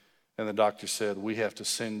 and the doctor said, we have to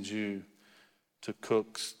send you to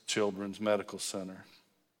Cook's Children's Medical Center.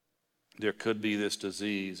 There could be this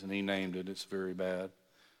disease, and he named it. It's very bad.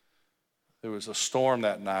 There was a storm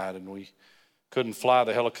that night, and we couldn't fly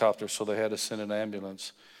the helicopter, so they had to send an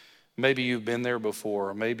ambulance. Maybe you've been there before,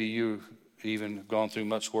 or maybe you've even gone through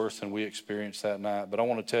much worse than we experienced that night. But I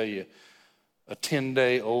want to tell you, a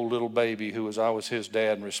 10-day-old little baby I was his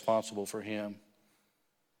dad and responsible for him,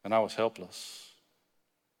 and I was helpless.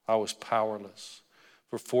 I was powerless.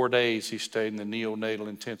 For 4 days, he stayed in the neonatal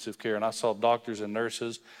intensive care, and I saw doctors and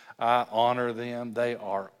nurses. I honor them. They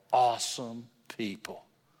are awesome people.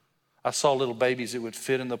 I saw little babies that would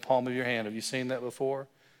fit in the palm of your hand. Have you seen that before?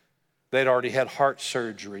 They'd already had heart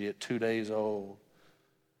surgery at 2 days old.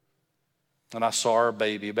 And I saw our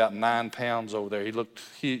baby, about 9 pounds over there. He looked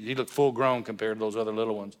full grown compared to those other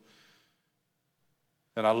little ones.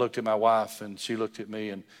 And I looked at my wife, and she looked at me,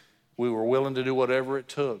 and we were willing to do whatever it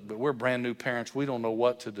took. But we're brand new parents. We don't know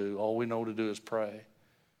what to do. All we know to do is pray.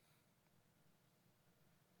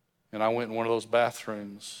 And I went in one of those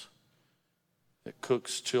bathrooms at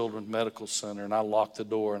Cook's Children's Medical Center, and I locked the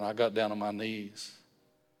door, and I got down on my knees.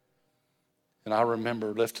 And I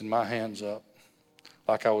remember lifting my hands up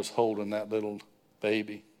like I was holding that little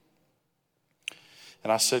baby.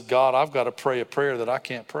 And I said, God, I've got to pray a prayer that I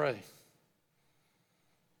can't pray.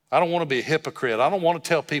 I don't want to be a hypocrite. I don't want to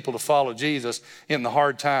tell people to follow Jesus in the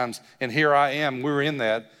hard times. And here I am, we were in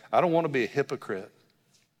that. I don't want to be a hypocrite.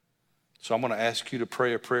 So I'm going to ask you to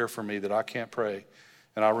pray a prayer for me that I can't pray.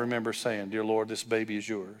 And I remember saying, dear Lord, this baby is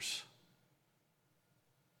yours.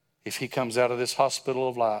 If he comes out of this hospital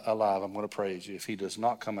alive, I'm going to praise you. If he does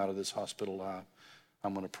not come out of this hospital alive,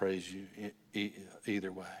 I'm going to praise you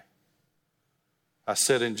either way. I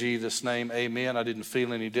said in Jesus' name, amen. I didn't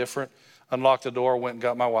feel any different. Unlocked the door, went and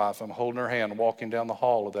got my wife. I'm holding her hand, walking down the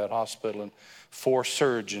hall of that hospital, and 4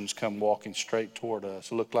 surgeons come walking straight toward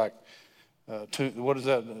us. It looked like, what is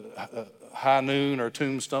that, High Noon or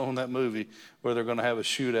Tombstone, that movie, where they're going to have a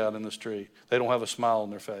shootout in the street. They don't have a smile on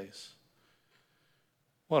their face.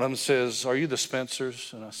 One of them says, are you the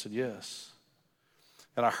Spencers? And I said, yes.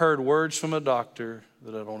 And I heard words from a doctor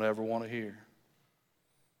that I don't ever want to hear.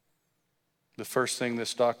 The first thing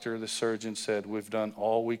this surgeon said, we've done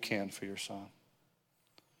all we can for your son.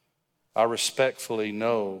 I respectfully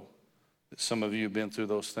know that some of you have been through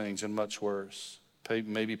those things and much worse.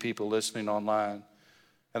 Maybe people listening online.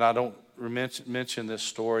 And I don't mention this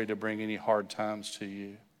story to bring any hard times to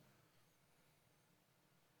you.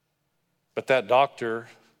 But that doctor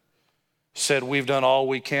said, we've done all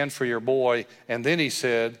we can for your boy. And then he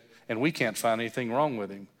said, and we can't find anything wrong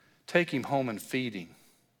with him. Take him home and feed him.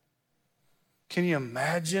 Can you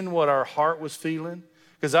imagine what our heart was feeling?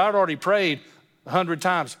 Because I'd already prayed 100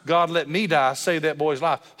 times, God, let me die, save that boy's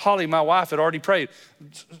life. Holly, my wife, had already prayed,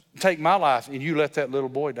 take my life, and you let that little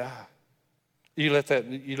boy die. You let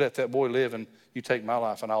that boy live, and you take my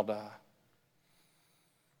life, and I'll die.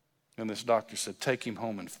 And this doctor said, take him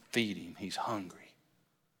home and feed him. He's hungry.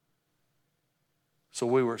 So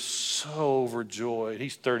we were so overjoyed.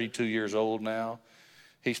 He's 32 years old now.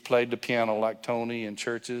 He's played the piano like Tony in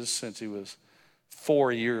churches since he was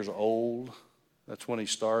 4 years old. That's when he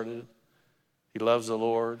started. He loves the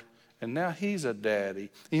Lord. And now he's a daddy.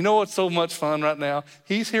 You know what's so much fun right now?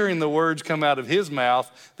 He's hearing the words come out of his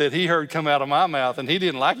mouth that he heard come out of my mouth. And he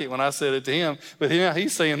didn't like it when I said it to him. But now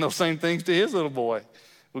he's saying those same things to his little boy.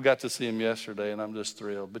 We got to see him yesterday, and I'm just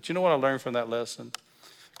thrilled. But you know what I learned from that lesson?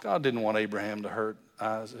 God didn't want Abraham to hurt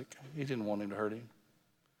Isaac. He didn't want him to hurt him.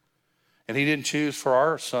 And he didn't choose for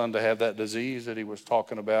our son to have that disease that he was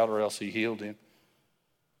talking about, or else he healed him.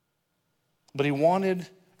 But he wanted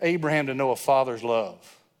Abraham to know a father's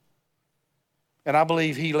love. And I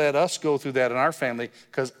believe he let us go through that in our family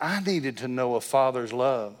because I needed to know a father's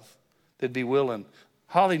love that'd be willing.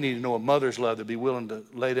 Holly needed to know a mother's love that'd be willing to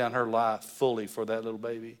lay down her life fully for that little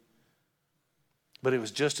baby. But it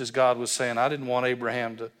was just as God was saying, I didn't want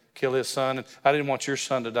Abraham to kill his son, and I didn't want your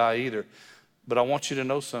son to die either. But I want you to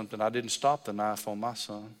know something. I didn't stop the knife on my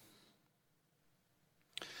son.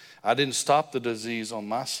 I didn't stop the disease on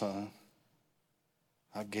my son.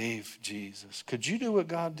 I gave Jesus. Could you do what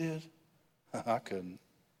God did? I couldn't.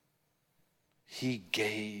 He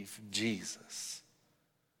gave Jesus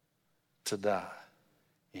to die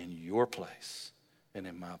in your place and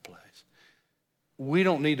in my place. We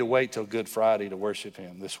don't need to wait till Good Friday to worship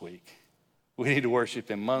him this week. We need to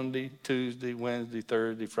worship him Monday, Tuesday, Wednesday,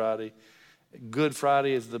 Thursday, Friday. Good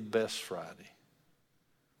Friday is the best Friday.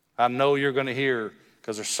 I know you're going to hear,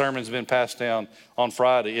 because their sermon's been passed down on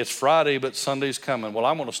Friday. It's Friday, but Sunday's coming. Well,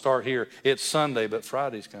 I'm going to start here. It's Sunday, but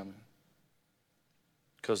Friday's coming.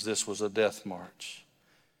 Because this was a death march.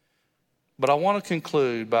 But I want to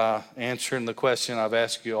conclude by answering the question I've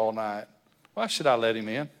asked you all night. Why should I let him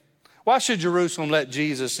in? Why should Jerusalem let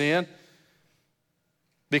Jesus in?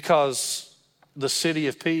 Because the city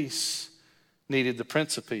of peace needed the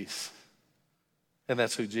Prince of Peace. And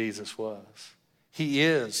that's who Jesus was. He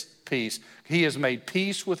is peace. He has made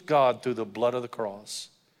peace with God through the blood of the cross.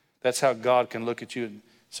 That's how God can look at you and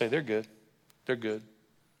say, they're good. They're good.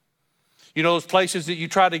 You know those places that you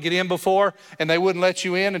tried to get in before and they wouldn't let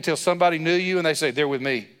you in until somebody knew you and they say, they're with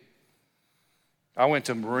me. I went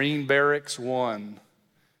to Marine Barracks 1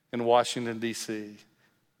 in Washington, D.C.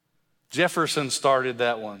 Jefferson started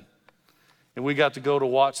that one. And we got to go to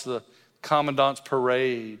watch the Commandant's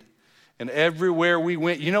Parade. And everywhere we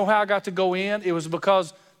went, you know how I got to go in? It was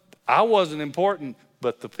because I wasn't important,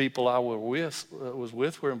 but the people I was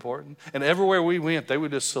with were important. And everywhere we went, they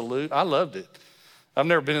would just salute. I loved it. I've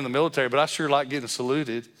never been in the military, but I sure like getting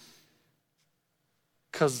saluted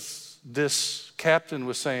because this captain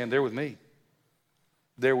was saying, they're with me.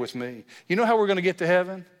 They're with me. You know how we're going to get to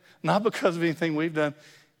heaven? Not because of anything we've done.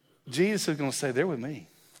 Jesus is going to say, they're with me.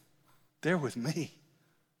 They're with me.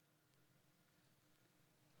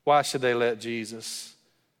 Why should they let Jesus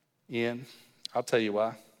in? I'll tell you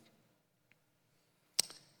why.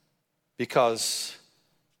 Because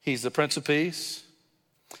he's the Prince of Peace.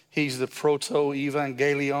 He's the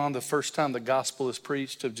proto-evangelion, the first time the gospel is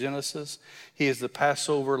preached of Genesis. He is the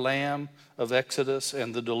Passover lamb of Exodus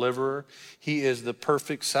and the deliverer. He is the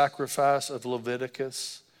perfect sacrifice of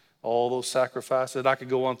Leviticus. All those sacrifices. And I could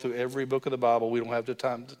go on through every book of the Bible. We don't have the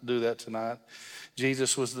time to do that tonight.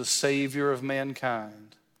 Jesus was the Savior of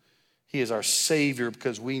mankind. He is our Savior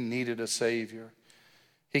because we needed a Savior.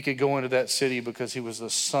 He could go into that city because he was the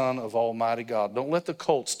Son of Almighty God. Don't let the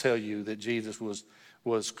cults tell you that Jesus was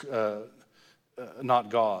not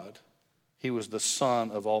God. He was the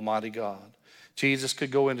Son of Almighty God. Jesus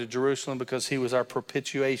could go into Jerusalem because he was our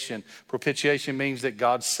propitiation. Propitiation means that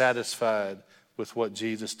God's satisfied with what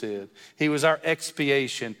Jesus did. He was our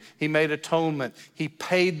expiation. He made atonement. He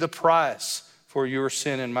paid the price for your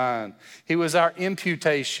sin and mine. He was our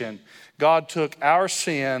imputation. God took our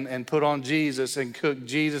sin and put on Jesus and took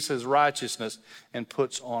Jesus' righteousness and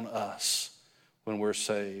puts on us when we're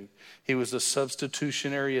saved. He was the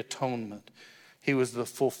substitutionary atonement. He was the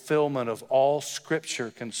fulfillment of all Scripture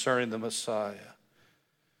concerning the Messiah.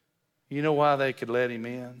 You know why they could let him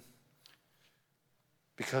in?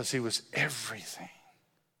 Because he was everything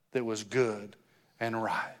that was good and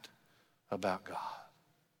right about God.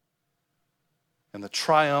 And the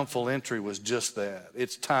triumphal entry was just that.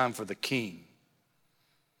 It's time for the King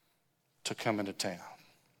to come into town.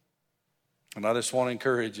 And I just want to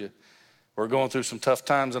encourage you. We're going through some tough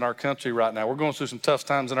times in our country right now. We're going through some tough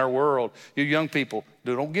times in our world. You young people,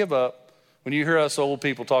 don't give up. When you hear us old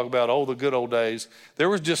people talk about, the good old days, there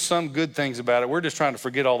was just some good things about it. We're just trying to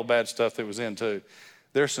forget all the bad stuff that was in too.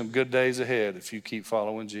 There's some good days ahead if you keep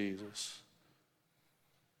following Jesus.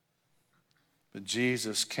 But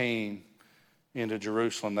Jesus came into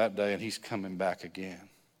Jerusalem that day, and he's coming back again.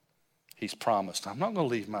 He's promised, I'm not going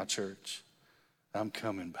to leave my church. I'm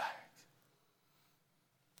coming back.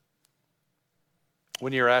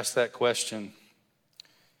 When you're asked that question,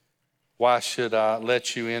 why should I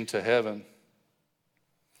let you into heaven?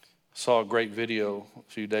 I saw a great video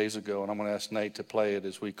a few days ago, and I'm going to ask Nate to play it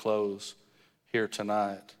as we close here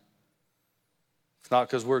tonight. It's not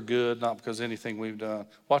because we're good, not because of anything we've done.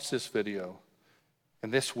 Watch this video.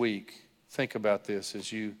 And this week, think about this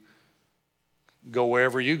as you go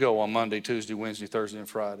wherever you go on Monday, Tuesday, Wednesday, Thursday, and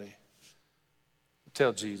Friday.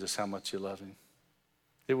 Tell Jesus how much you love him.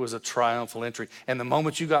 It was a triumphal entry. And the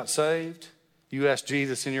moment you got saved, you asked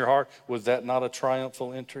Jesus in your heart, was that not a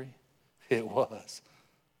triumphal entry? It was.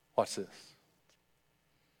 Watch this.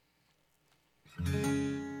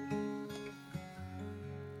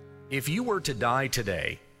 If you were to die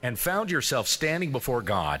today and found yourself standing before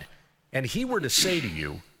God, and he were to say to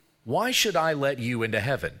you, why should I let you into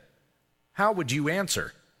heaven? How would you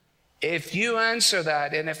answer? If you answer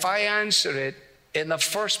that, and if I answer it in the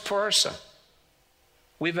first person,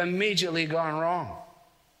 we've immediately gone wrong.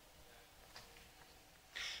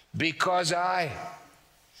 Because I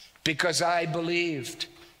believed,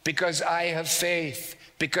 because I have faith,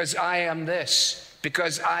 because I am this,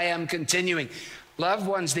 because I am continuing. Loved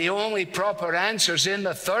ones, the only proper answer is in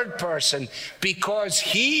the third person, because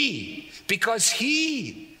he.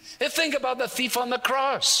 Think about the thief on the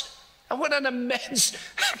cross. And what an immense,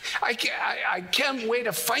 I can't wait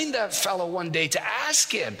to find that fellow one day to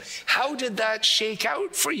ask him, how did that shake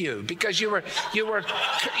out for you? Because you were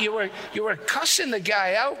cussing the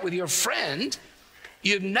guy out with your friend.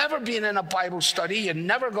 You've never been in a Bible study. You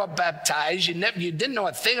never got baptized. You didn't know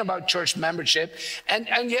a thing about church membership. And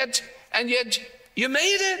yet you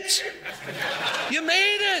made it. You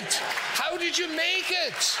made it. How did you make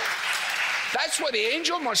it? That's what the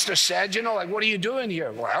angel must have said, you know, like, what are you doing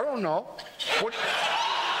here? Well, I don't know. What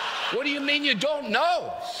do you mean you don't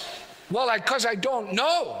know? Well, because I don't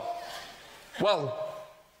know. Well,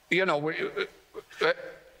 you know,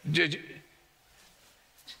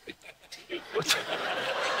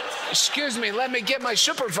 excuse me, let me get my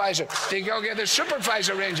supervisor. They go get the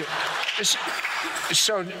supervisor ranger.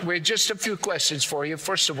 So, wait, just a few questions for you.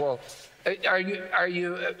 First of all, are you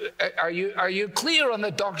clear on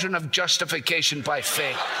the doctrine of justification by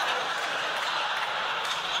faith?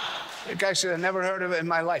 The guy said, I never heard of it in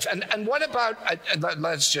my life. And what about,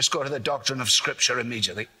 let's just go to the doctrine of Scripture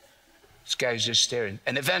immediately. This guy's just staring.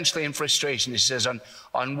 And eventually, in frustration, he says,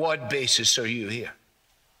 on what basis are you here?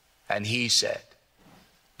 And he said,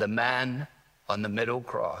 the man on the middle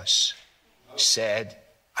cross said,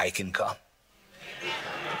 I can come.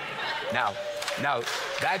 Now,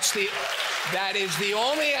 that is the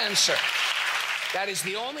only answer. That is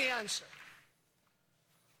the only answer.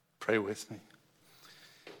 Pray with me.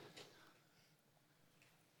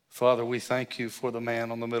 Father, we thank you for the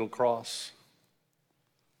man on the middle cross,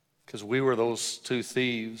 because we were those two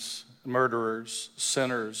thieves, murderers,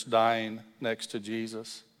 sinners dying next to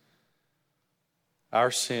Jesus.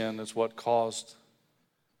 Our sin is what caused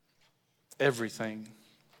everything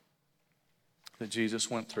that Jesus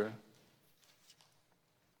went through.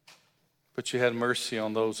 But you had mercy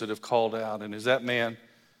on those that have called out. And as that man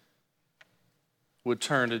would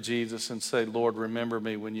turn to Jesus and say, Lord, remember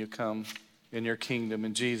me when you come in your kingdom.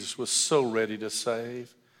 And Jesus was so ready to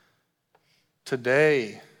save.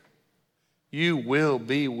 Today, you will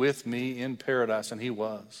be with me in paradise. And he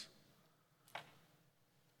was.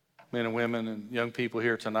 Men and women and young people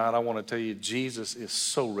here tonight, I want to tell you, Jesus is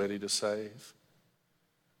so ready to save.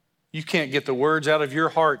 You can't get the words out of your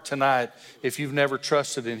heart tonight if you've never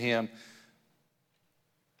trusted in him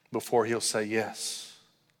before he'll say yes.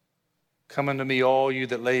 Come unto me, all you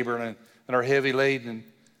that labor and are heavy laden.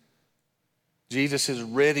 Jesus is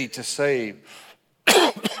ready to save.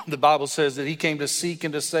 The Bible says that he came to seek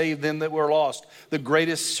and to save them that were lost. The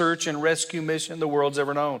greatest search and rescue mission the world's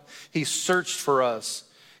ever known. He searched for us.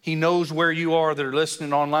 He knows where you are that are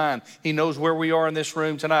listening online. He knows where we are in this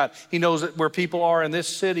room tonight. He knows where people are in this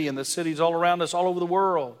city and the cities all around us, all over the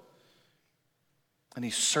world. And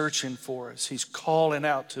he's searching for us. He's calling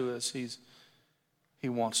out to us. He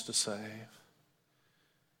wants to save.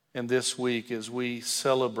 And this week, as we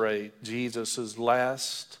celebrate Jesus'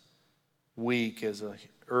 last week as an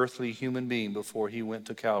earthly human being before he went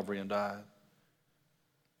to Calvary and died,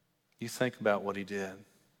 you think about what he did.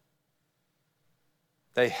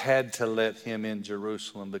 They had to let him in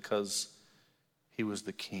Jerusalem because he was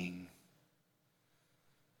the king.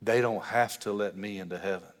 They don't have to let me into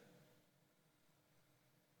heaven.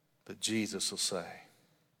 But Jesus will say,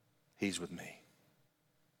 he's with me.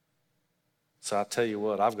 So I tell you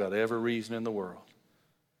what, I've got every reason in the world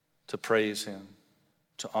to praise him,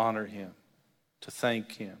 to honor him, to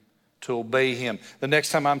thank him, to obey him. The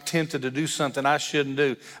next time I'm tempted to do something I shouldn't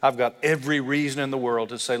do, I've got every reason in the world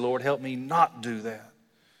to say, Lord, help me not do that.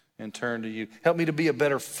 And turn to you. Help me to be a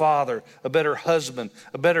better father, a better husband,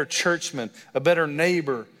 a better churchman, a better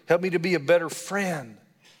neighbor. Help me to be a better friend,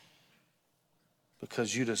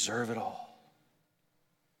 because you deserve it all.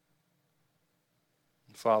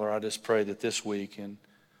 Father, I just pray that this week in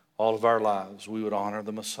all of our lives we would honor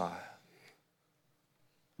the Messiah,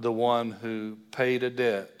 the one who paid a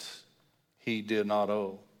debt he did not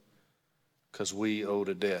owe, because we owed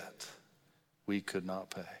a debt we could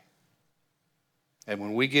not pay. And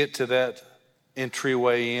when we get to that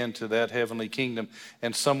entryway into that heavenly kingdom,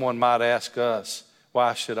 and someone might ask us,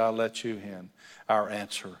 why should I let you in? Our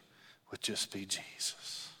answer would just be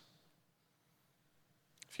Jesus.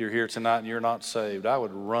 If you're here tonight and you're not saved, I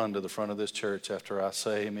would run to the front of this church after I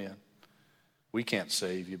say amen. We can't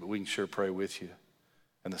save you, but we can sure pray with you.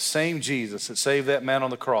 And the same Jesus that saved that man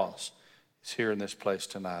on the cross is here in this place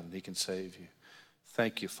tonight, and he can save you.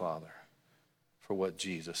 Thank you, Father, for what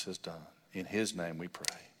Jesus has done. In his name we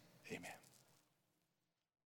pray.